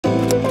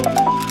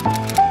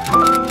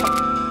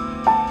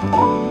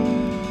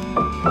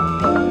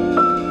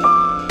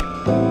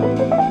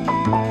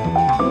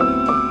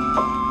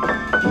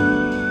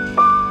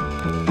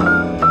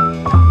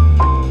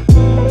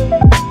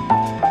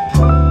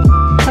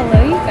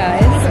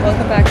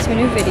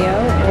video,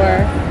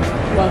 or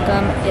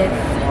welcome if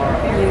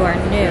you are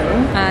new.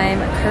 I'm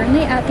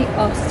currently at the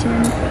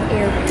Austin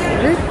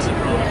airport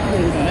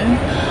waiting,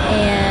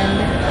 and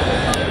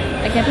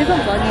I can't believe I'm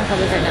vlogging in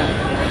public right now.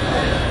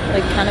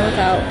 Like, kind of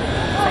without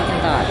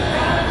second thought.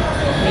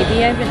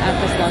 Maybe I've been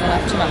at this long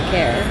enough to not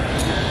care.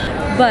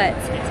 But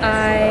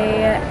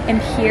I am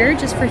here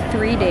just for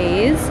 3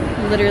 days.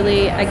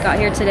 Literally, I got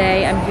here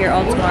today, I'm here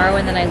all tomorrow,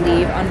 and then I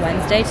leave on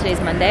Wednesday.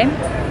 Today's Monday.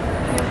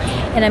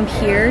 And I'm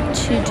here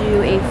to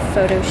do a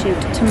photo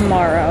shoot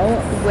tomorrow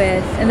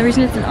with, and the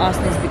reason it's in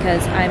Austin is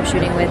because I'm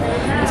shooting with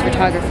this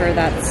photographer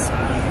that's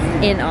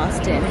in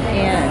Austin.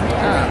 And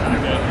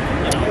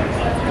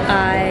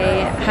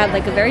I had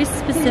like a very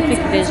specific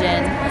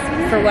vision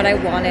for what I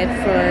wanted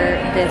for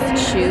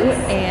this shoot,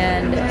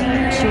 and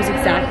she was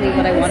exactly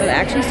what I wanted. I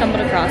actually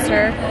stumbled across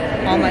her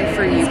on my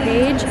For You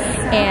page,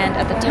 and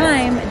at the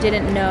time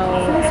didn't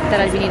know that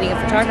I'd be needing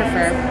a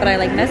photographer, but I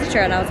like messaged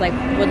her and I was like,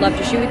 would love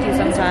to shoot with you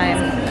sometime,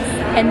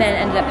 and then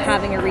ended up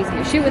having a reason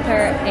to shoot with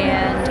her.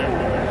 And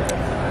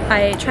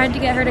I tried to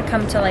get her to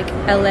come to like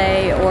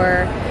LA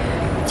or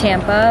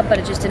Tampa, but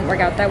it just didn't work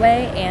out that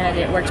way, and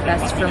it worked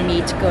best for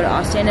me to go to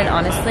Austin. And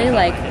honestly,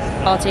 like,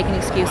 I'll take an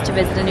excuse to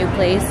visit a new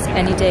place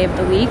any day of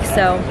the week.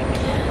 So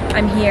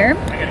I'm here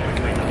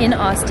in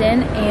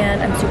Austin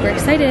and I'm super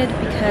excited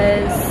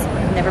because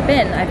I've never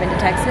been. I've been to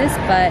Texas,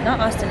 but not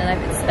Austin, and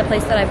it's a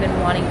place that I've been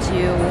wanting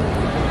to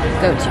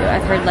go to.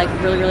 I've heard like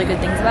really good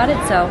things about it,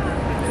 so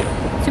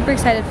super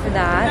excited for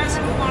that.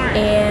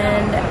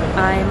 And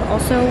I'm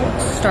also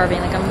starving.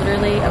 Like, I'm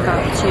literally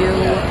about to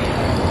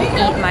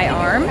eat my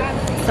arm.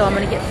 So I'm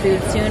gonna get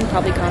food soon,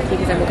 probably coffee,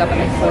 because I woke up at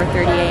like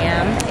 4:30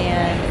 a.m.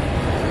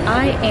 and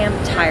I am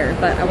tired,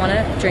 but I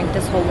wanna drink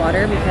this whole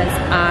water because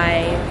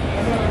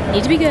I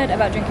need to be good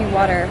about drinking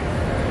water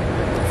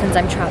since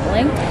I'm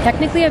traveling.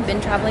 Technically, I've been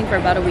traveling for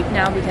about a week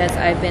now because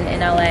I've been in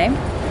LA,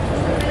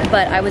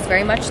 but I was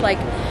very much like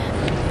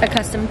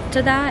accustomed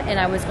to that, and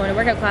I was going to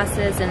workout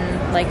classes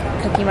and like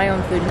cooking my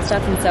own food and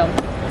stuff, and so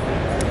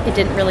it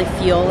didn't really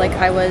feel like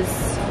I was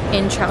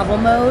in travel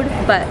mode.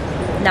 But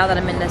now that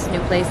I'm in this new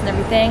place and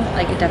everything,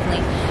 like, it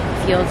definitely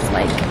feels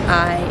like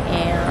I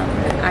am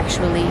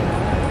actually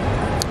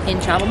in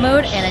travel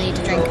mode, and I need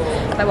to drink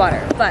my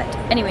water. But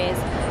anyways,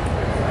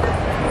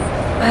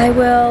 I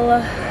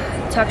will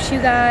talk to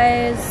you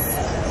guys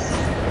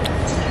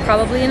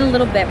probably in a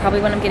little bit,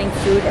 probably when I'm getting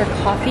food or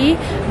coffee.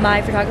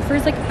 My photographer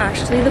is like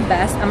actually the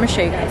best. I'm gonna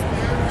show you guys.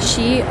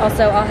 She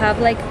also, I'll have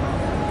like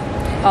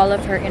all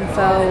of her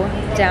info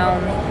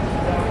down,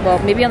 well,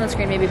 maybe on the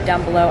screen, maybe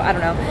down below, I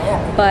don't know.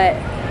 But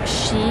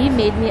she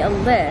made me a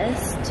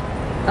list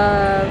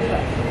of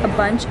a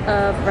bunch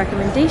of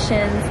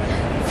recommendations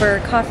for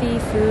coffee,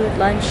 food,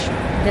 lunch,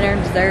 dinner,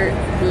 dessert,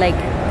 like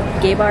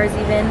gay bars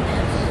even,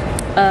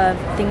 of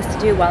things to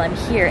do while I'm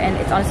here. And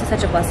it's honestly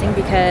such a blessing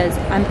because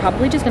I'm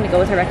probably just gonna go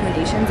with her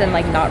recommendations and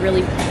like not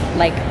really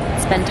like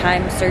spend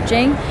time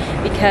searching,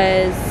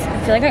 because I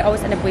feel like I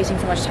always end up wasting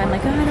so much time,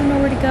 like, oh, I don't know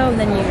where to go, and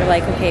then you're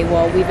like, okay,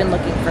 well, we've been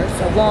looking for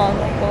so long,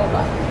 blah blah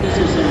blah.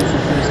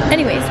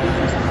 Anyways,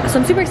 so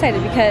I'm super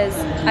excited because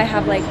I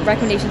have like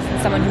recommendations from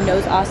someone who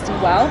knows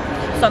Austin well.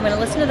 So I'm gonna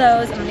listen to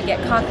those. I'm gonna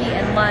get coffee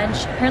and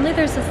lunch. Apparently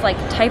there's this like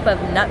type of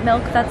nut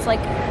milk that's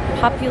like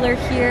popular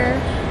here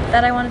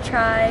that I want to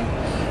try.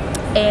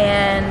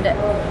 And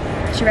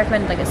she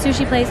recommended like a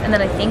sushi place. And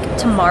then I think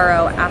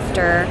tomorrow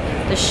after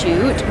the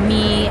shoot,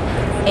 me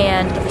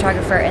and the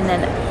photographer, and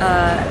then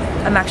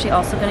I'm actually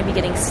also going to be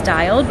getting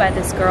styled by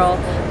this girl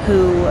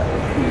who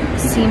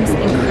seems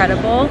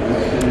incredible,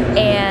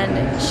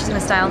 and she's going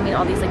to style me in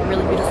all these like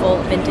really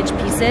beautiful vintage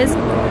pieces.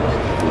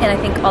 And I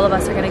think all of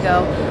us are going to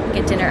go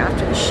get dinner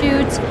after the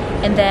shoot,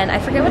 and then I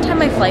forget what time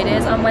my flight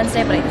is on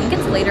Wednesday, but I think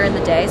it's later in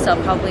the day, so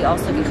I'll probably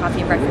also get coffee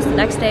and breakfast the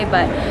next day.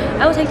 But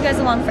I will take you guys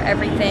along for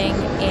everything.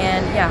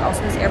 And yeah,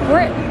 also this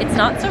airport, it's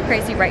not so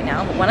crazy right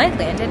now, but when I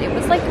landed, it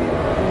was like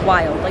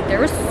wild. Like, there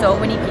were so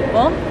many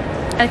people,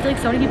 and I feel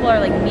like so many people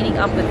are like meeting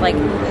up with like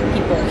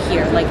people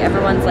here. Like,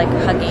 everyone's like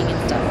hugging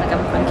and stuff. Like,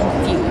 I'm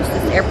confused.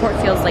 This airport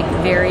feels like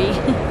very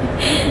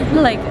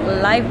like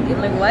lively.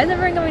 Like, why is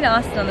everyone coming to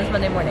Austin on this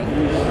Monday morning?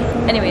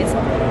 Anyways,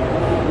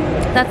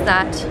 that's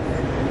that.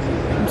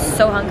 I'm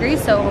so hungry,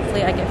 so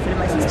hopefully I get food in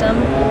my system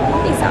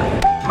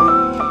ASAP.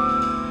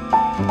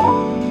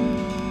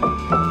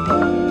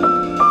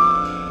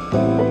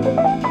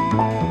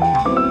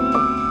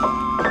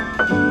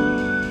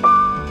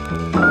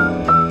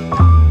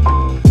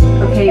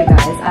 Okay, you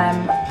guys,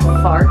 I'm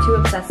far too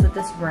obsessed with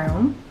this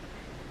room.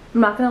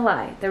 I'm not gonna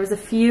lie, there was a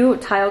few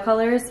tile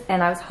colors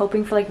and I was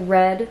hoping for like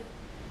red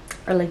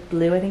or like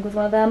blue, I think was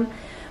one of them.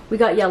 We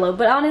got yellow,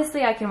 but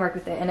honestly I can work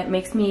with it, and it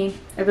makes me,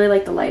 I really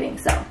like the lighting,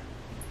 so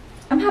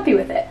I'm happy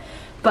with it.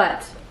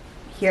 But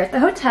here at the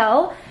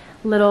hotel,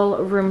 little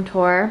room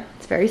tour.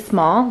 It's very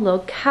small,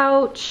 little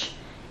couch,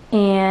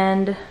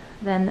 and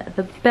then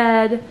the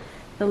bed,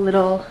 the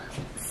little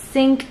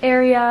sink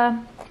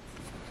area,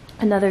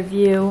 another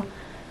view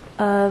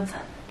of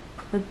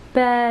the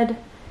bed,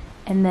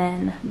 and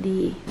then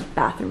the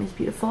bathroom is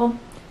beautiful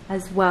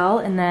as well.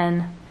 And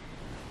then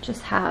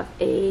just have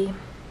a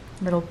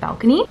little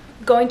balcony.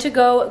 Going to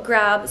go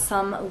grab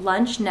some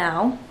lunch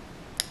now.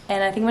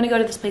 And I think I'm gonna go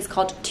to this place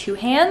called Two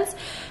Hands,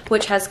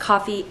 which has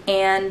coffee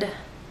and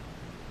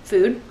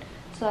food.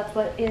 So that's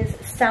what is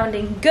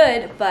sounding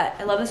good, but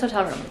I love this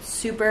hotel room. It's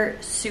super,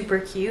 super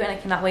cute and I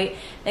cannot wait. I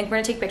think we're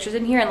gonna take pictures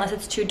in here unless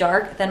it's too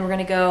dark. Then we're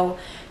gonna go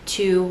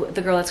to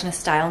the girl that's gonna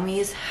style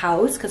me's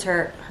house because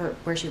her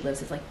where she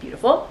lives is like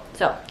beautiful.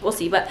 So we'll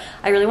see, but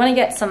I really wanna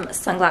get some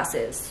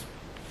sunglasses.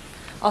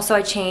 Also,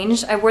 I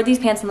changed. I wore these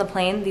pants on the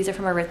plane. These are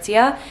from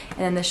Aritzia, and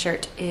then the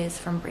shirt is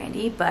from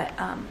Brandy, but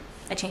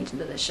I changed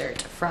into this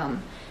shirt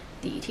from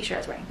the t-shirt I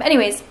was wearing. But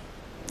anyways,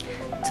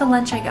 to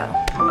lunch I go.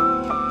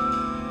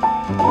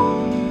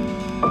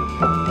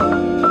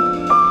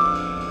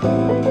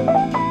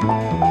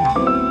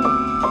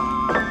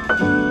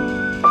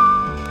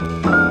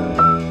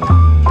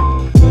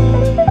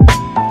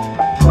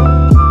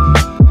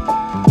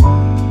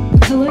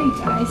 Hello you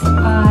guys,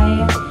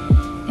 I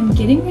am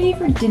getting ready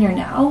for dinner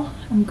now.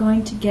 I'm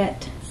going to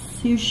get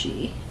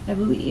sushi, I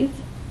believe,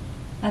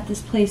 at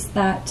this place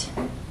that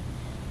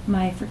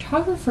my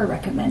photographer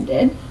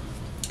recommended.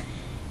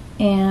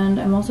 And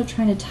I'm also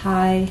trying to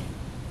tie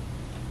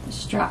the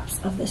straps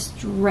of this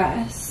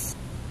dress.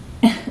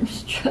 I'm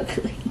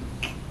struggling.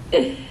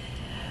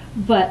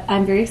 But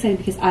I'm very excited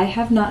because I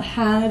have not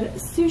had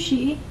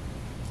sushi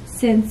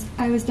since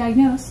I was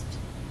diagnosed,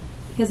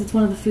 because it's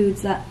one of the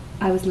foods that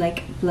I was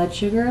like blood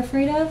sugar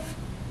afraid of.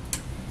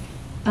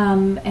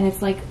 And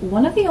it's like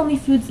one of the only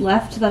foods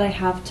left that I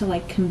have to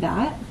like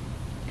combat.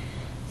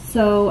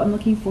 So I'm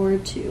looking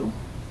forward to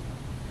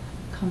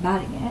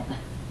combating it.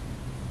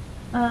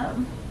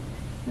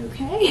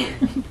 Okay,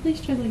 I'm really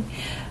struggling.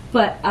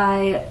 But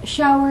I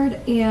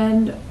showered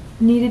and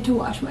needed to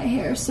wash my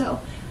hair, so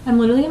I'm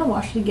literally gonna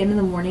wash it again in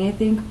the morning, I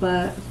think,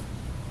 but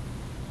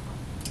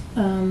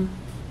I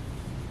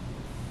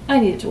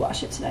needed to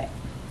wash it today.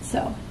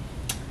 So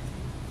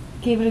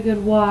gave it a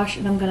good wash,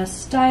 and I'm gonna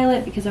style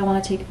it because I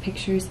want to take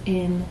pictures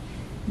in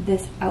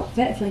this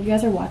outfit. I feel like you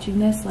guys are watching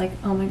this like,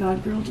 oh my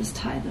god, girl, just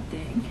tie the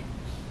thing.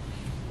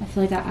 I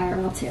feel like that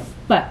IRL too.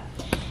 But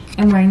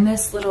I'm wearing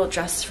this little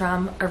dress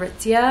from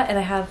Aritzia, and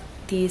I have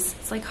these,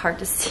 it's like hard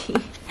to see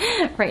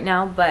right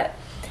now, but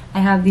I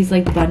have these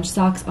like bunch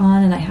socks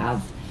on, and I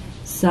have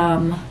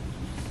some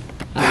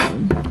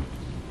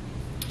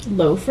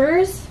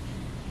loafers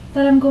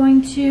that I'm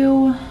going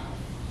to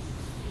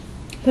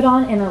put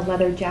on, in a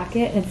leather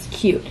jacket. It's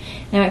cute.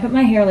 And I might put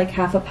my hair like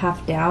half up,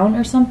 half down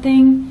or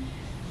something.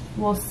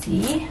 We'll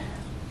see.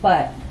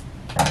 But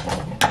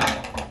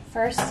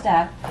first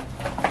step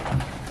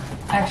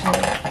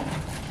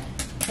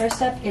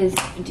is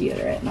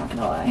deodorant, not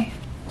gonna lie.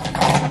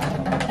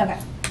 Okay.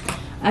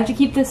 I have to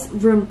keep this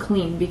room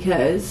clean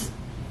because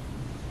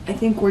I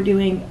think we're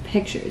doing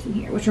pictures in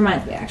here, which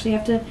reminds me, I actually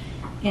have to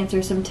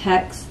answer some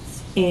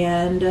texts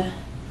and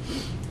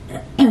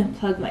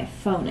plug my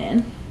phone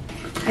in.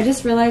 I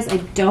just realized I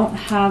don't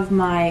have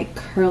my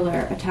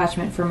curler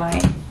attachment for my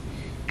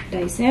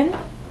Dyson,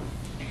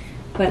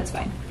 but it's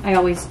fine. I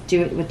always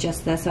do it with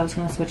just this. I was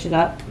gonna switch it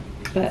up,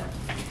 but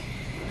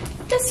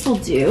this will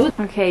do.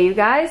 Okay, you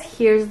guys,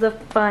 here's the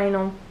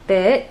final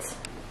bit.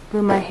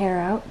 Blew my hair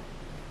out.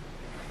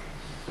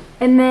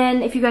 And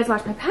then if you guys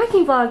watched my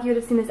packing vlog, you would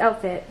have seen this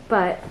outfit,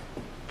 but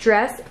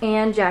dress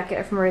and jacket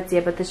are from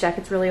Aritzia, but this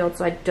jacket's really old,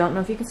 so I don't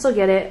know if you can still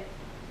get it.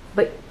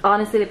 But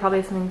honestly, they probably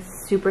have something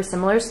super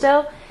similar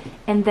still.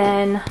 And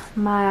then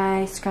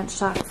my scrunch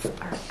socks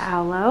are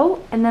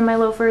aloe. And then my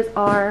loafers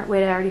are,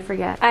 wait, I already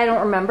forget. I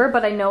don't remember,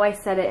 but I know I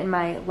said it in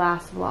my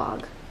last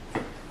vlog.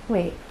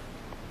 Wait,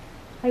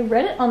 I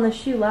read it on the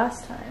shoe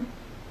last time.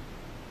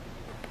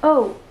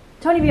 Oh,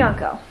 Tony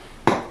Bianco.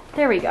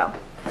 There we go.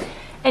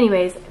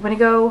 Anyways, I'm gonna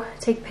go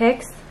take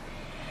pics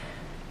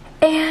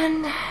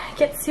and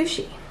get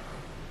sushi.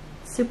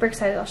 Super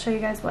excited. I'll show you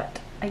guys what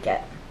I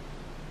get.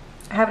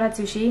 I haven't had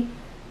sushi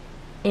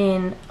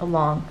in a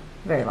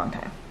very long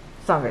time.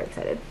 So I'm very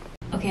excited.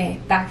 Okay,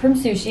 back from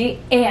sushi,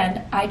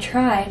 and I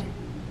tried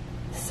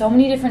so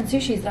many different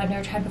sushis that I've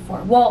never tried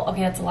before. Well,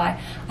 okay, that's a lie.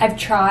 I've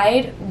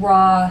tried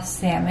raw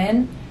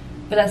salmon,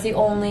 but that's the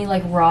only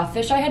like raw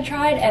fish I had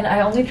tried, and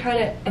I only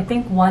tried it, I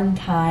think, one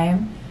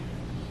time.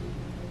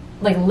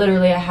 Like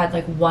literally I had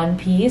like one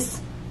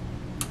piece,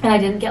 and I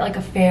didn't get like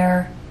a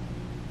fair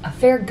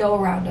go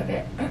around of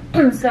it.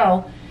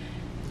 So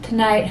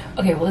tonight,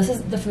 okay, well, this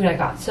is the food I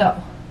got.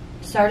 So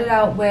started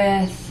out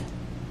with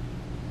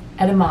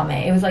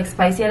edamame. It was like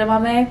spicy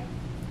edamame.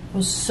 It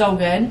was so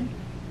good.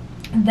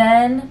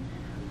 Then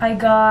I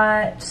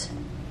got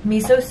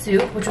miso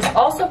soup, which was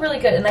also really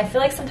good, and I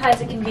feel like sometimes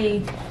it can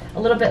be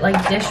a little bit like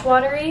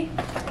dishwatery,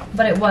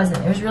 but it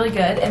wasn't. It was really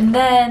good. And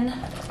then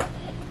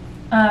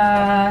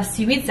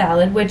seaweed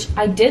salad, which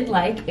I did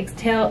like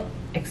until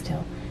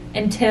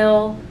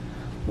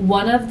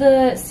one of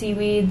the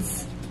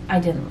seaweeds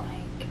I didn't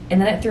like, and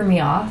then it threw me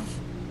off,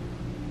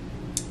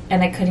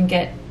 and I couldn't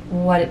get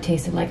what it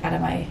tasted like out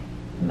of my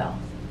mouth,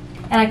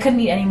 and I couldn't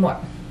eat any more.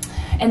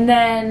 And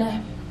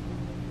then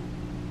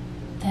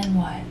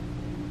what?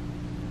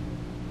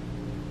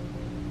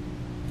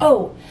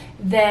 Oh,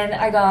 then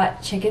I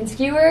got chicken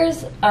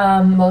skewers,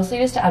 mostly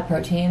just to add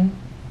protein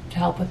to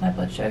help with my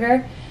blood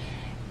sugar.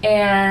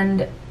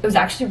 And it was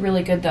actually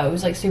really good though. It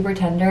was like super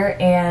tender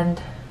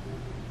and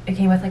it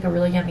came with like a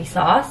really yummy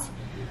sauce.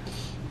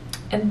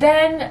 And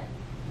then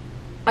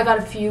I got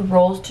a few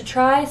rolls to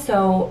try.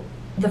 So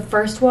the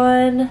first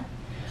one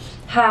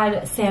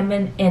had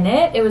salmon in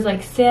it. It was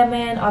like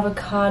salmon,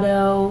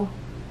 avocado,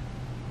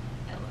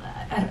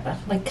 I don't know,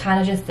 like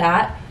kind of just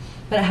that.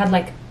 But it had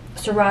like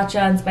sriracha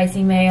and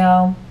spicy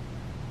mayo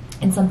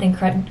and something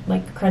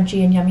like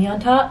crunchy and yummy on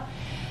top.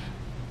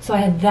 So I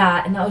had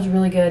that and that was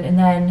really good. And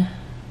then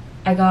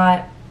I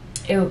got,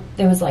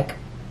 there was like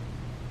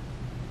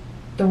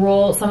the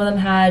roll, some of them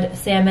had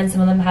salmon,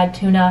 some of them had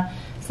tuna,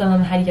 some of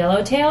them had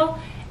yellowtail,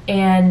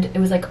 and it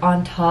was like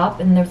on top,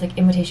 and there was like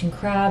imitation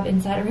crab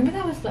inside. I remember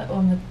that was the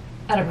one,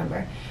 I don't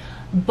remember.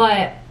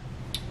 But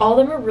all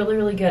of them were really,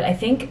 really good. I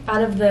think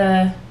out of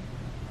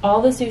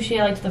all the sushi,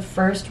 I liked the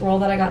first roll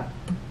that I got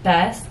the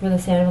best, where the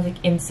salmon was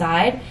like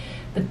inside.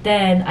 But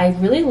then I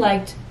really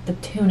liked the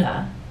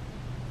tuna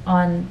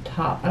on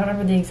top. I don't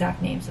remember the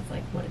exact names of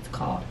like what it's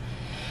called.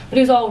 But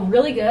it was all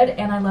really good,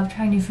 and I love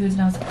trying new foods,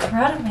 and I was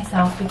proud of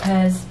myself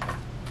because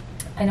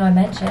I know I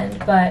mentioned,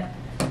 but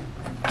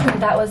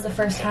that was the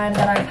first time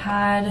that I've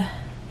had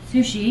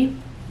sushi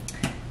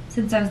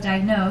since I was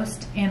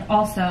diagnosed, and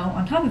also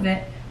on top of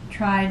it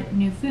tried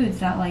new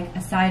foods that, like,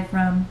 aside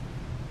from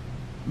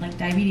like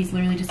diabetes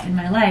literally just in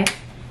my life,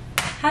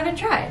 haven't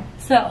tried.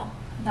 So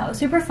that was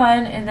super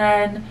fun. And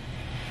then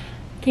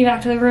came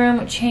back to the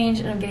room,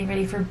 changed, and I'm getting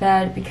ready for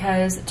bed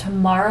because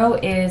tomorrow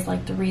is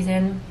like the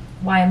reason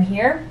why I'm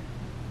here.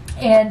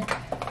 And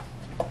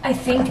I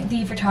think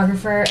the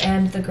photographer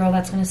and the girl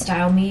that's going to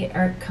style me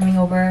are coming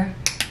over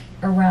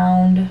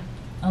around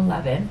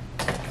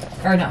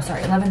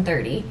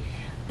 11:30.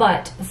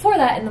 But before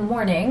that, in the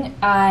morning,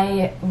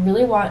 I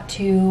really want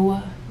to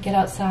get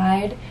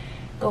outside,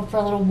 go for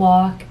a little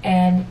walk,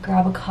 and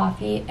grab a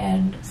coffee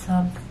and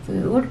some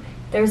food.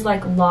 There's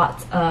like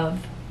lots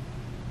of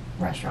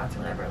restaurants or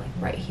whatever like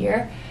right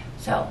here,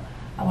 so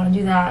I want to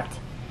do that.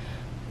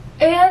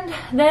 And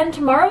then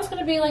tomorrow's going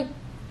to be like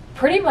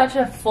pretty much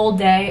a full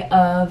day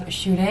of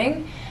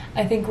shooting.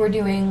 I think we're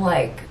doing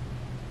like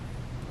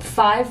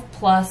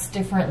 5+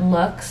 different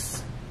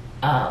looks,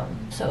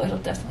 so it'll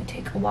definitely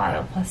take a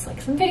while, plus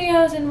like some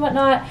videos and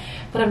whatnot.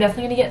 But I'm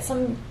definitely going to get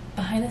some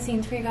behind the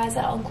scenes for you guys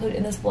that I'll include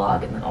in this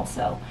vlog, and then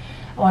also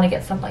I want to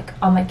get some like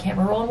on my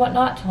camera roll and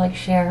whatnot to like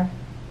share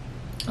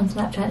on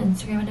Snapchat and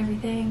Instagram and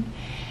everything.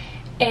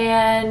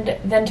 And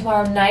then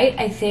tomorrow night,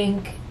 I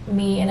think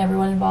me and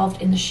everyone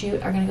involved in the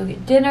shoot are gonna go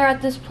get dinner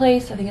at this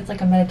place. I think it's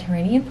like a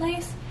Mediterranean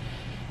place.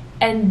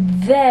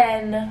 And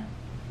then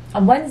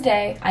on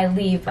Wednesday I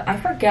leave, but I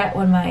forget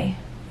when my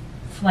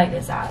flight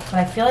is at, but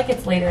I feel like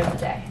it's later in the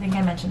day. I think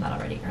I mentioned that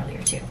already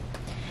earlier too.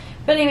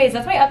 But anyways,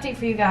 that's my update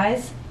for you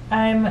guys.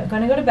 I'm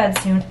gonna go to bed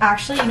soon.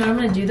 Actually, you know what I'm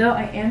gonna do though?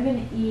 I am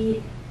gonna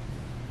eat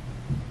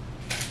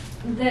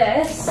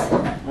this.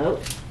 Oh,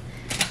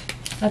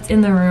 that's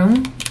in the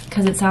room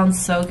because it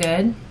sounds so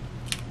good.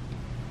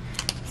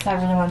 So I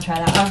really want to try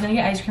that. I was gonna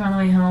get ice cream on the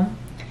way home,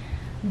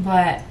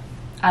 but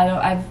I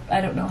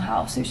don't know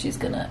how sushi's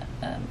gonna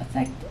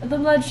affect the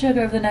blood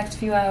sugar over the next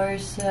few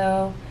hours.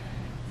 So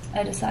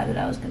I decided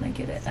I was gonna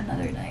get it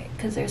another night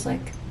because there's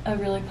like a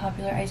really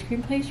popular ice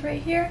cream place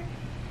right here,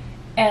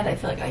 and I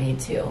feel like I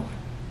need to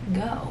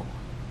go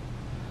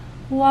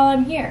while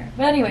I'm here.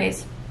 But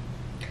anyways,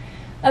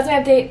 that's my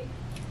update,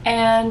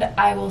 and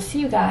I will see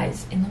you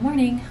guys in the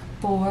morning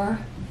for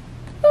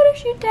photo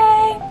shoot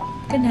day.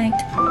 Good night.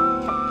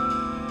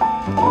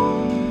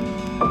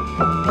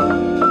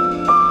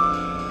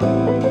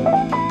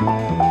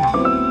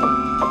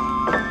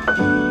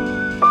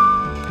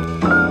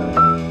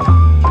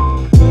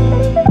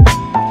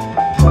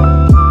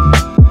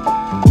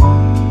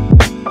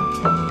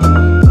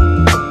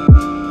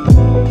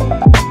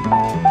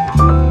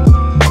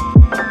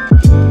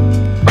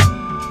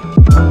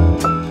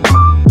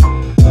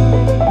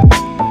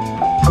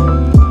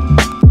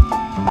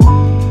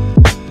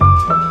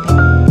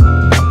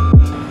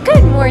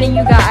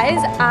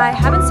 I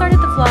haven't started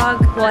the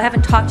vlog. Well, I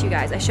haven't talked to you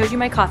guys. I showed you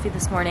my coffee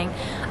this morning.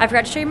 I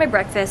forgot to show you my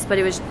breakfast, but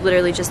it was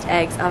literally just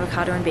eggs,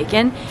 avocado, and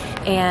bacon,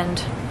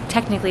 and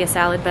technically a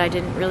salad, but I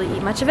didn't really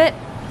eat much of it.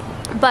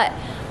 But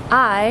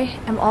I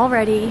am all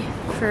ready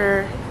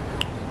for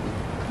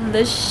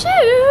the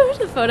shoot,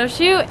 the photo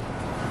shoot.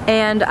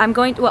 And I'm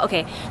going to, well,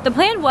 okay, the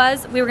plan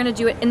was we were gonna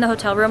do it in the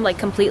hotel room, like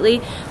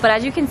completely, but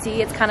as you can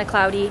see, it's kind of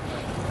cloudy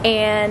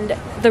and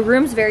the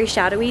room's very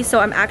shadowy, so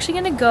I'm actually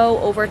gonna go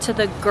over to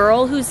the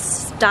girl who's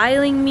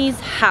styling me's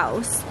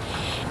house,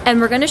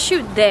 and we're gonna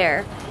shoot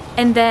there,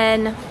 and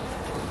then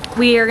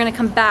we are gonna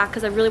come back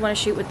because I really want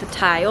to shoot with the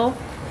tile.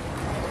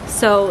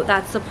 So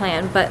that's the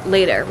plan, but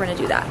later we're gonna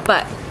do that.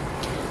 But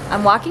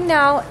I'm walking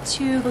now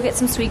to go get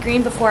some sweet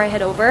green before I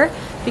head over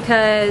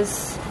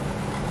because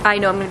I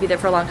know I'm gonna be there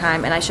for a long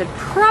time and I should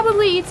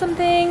probably eat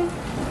something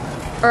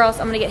or else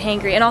I'm gonna get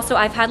hangry. And also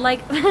I've had like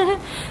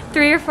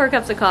 3 or 4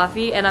 cups of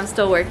coffee and I'm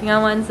still working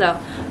on one, so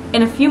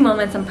in a few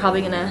moments I'm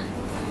probably gonna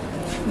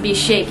be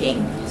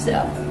shaking,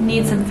 so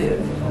need some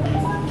food.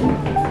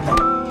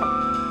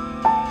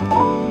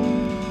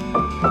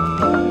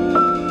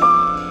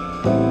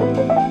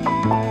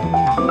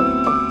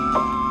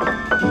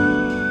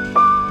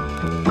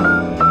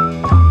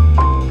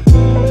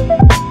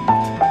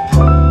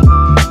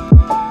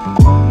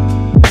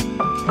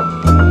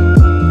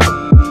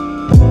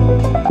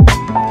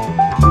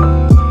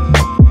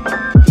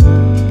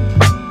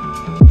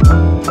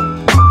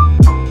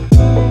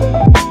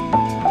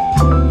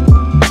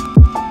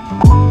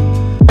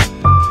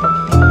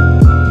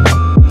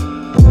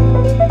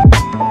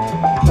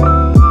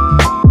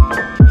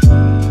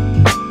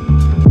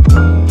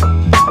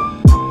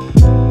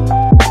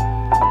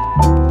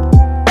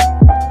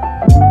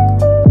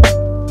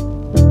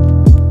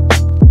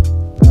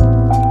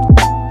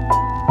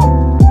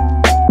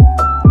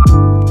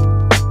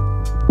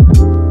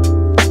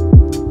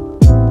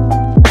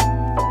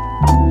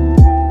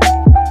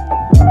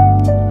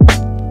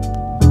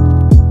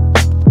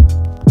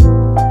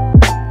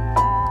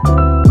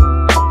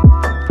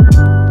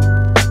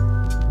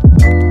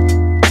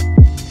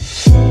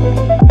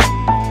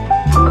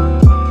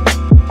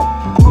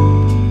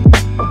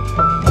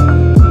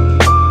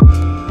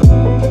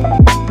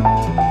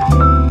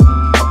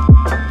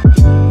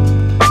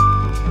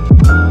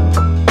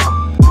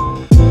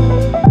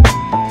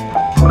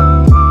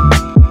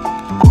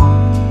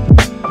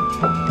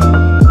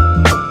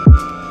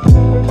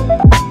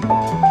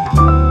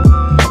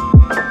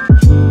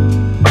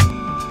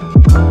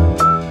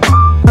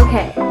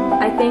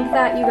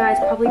 You guys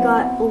probably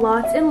got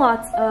lots and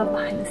lots of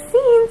behind the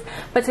scenes,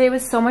 but today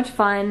was so much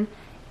fun,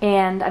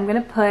 and I'm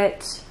gonna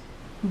put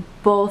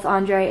both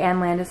Andre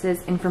and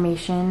Landis's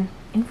information,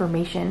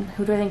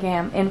 who do I think I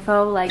am,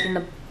 info, like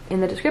in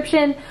the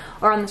description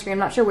or on the screen. I'm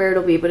not sure where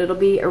it'll be, but it'll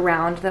be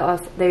around.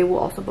 They will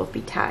also both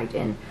be tagged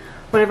in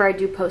whatever I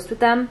do post with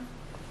them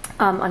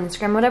on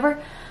Instagram,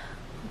 whatever.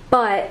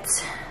 But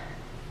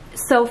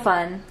so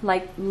fun,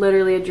 like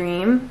literally a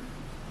dream,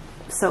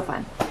 so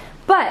fun.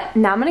 But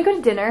now I'm gonna go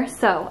to dinner,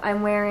 so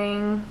I'm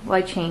wearing, well,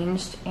 I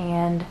changed,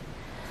 and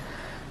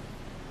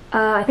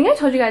I think I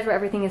told you guys where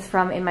everything is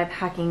from in my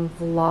packing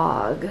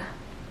vlog,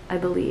 I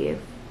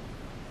believe.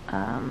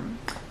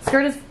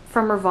 Skirt is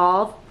from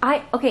Revolve.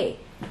 Okay,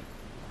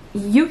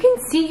 you can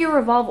see your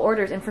Revolve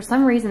orders, and for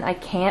some reason I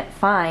can't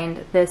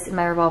find this in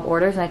my Revolve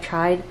orders, and I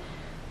tried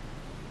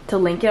to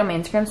link it on my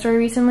Instagram story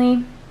recently.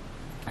 And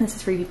this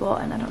is for people,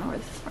 and I don't know where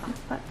this is from,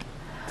 but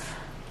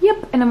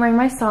yep, and I'm wearing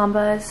my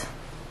Sambas.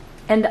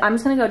 And I'm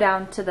just gonna go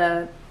down to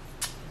the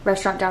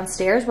restaurant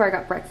downstairs where I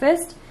got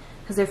breakfast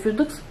because their food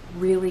looks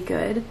really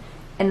good.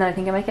 And then I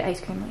think I might get ice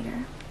cream later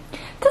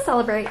to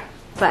celebrate.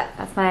 But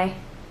that's my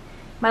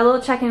little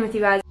check-in with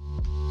you guys.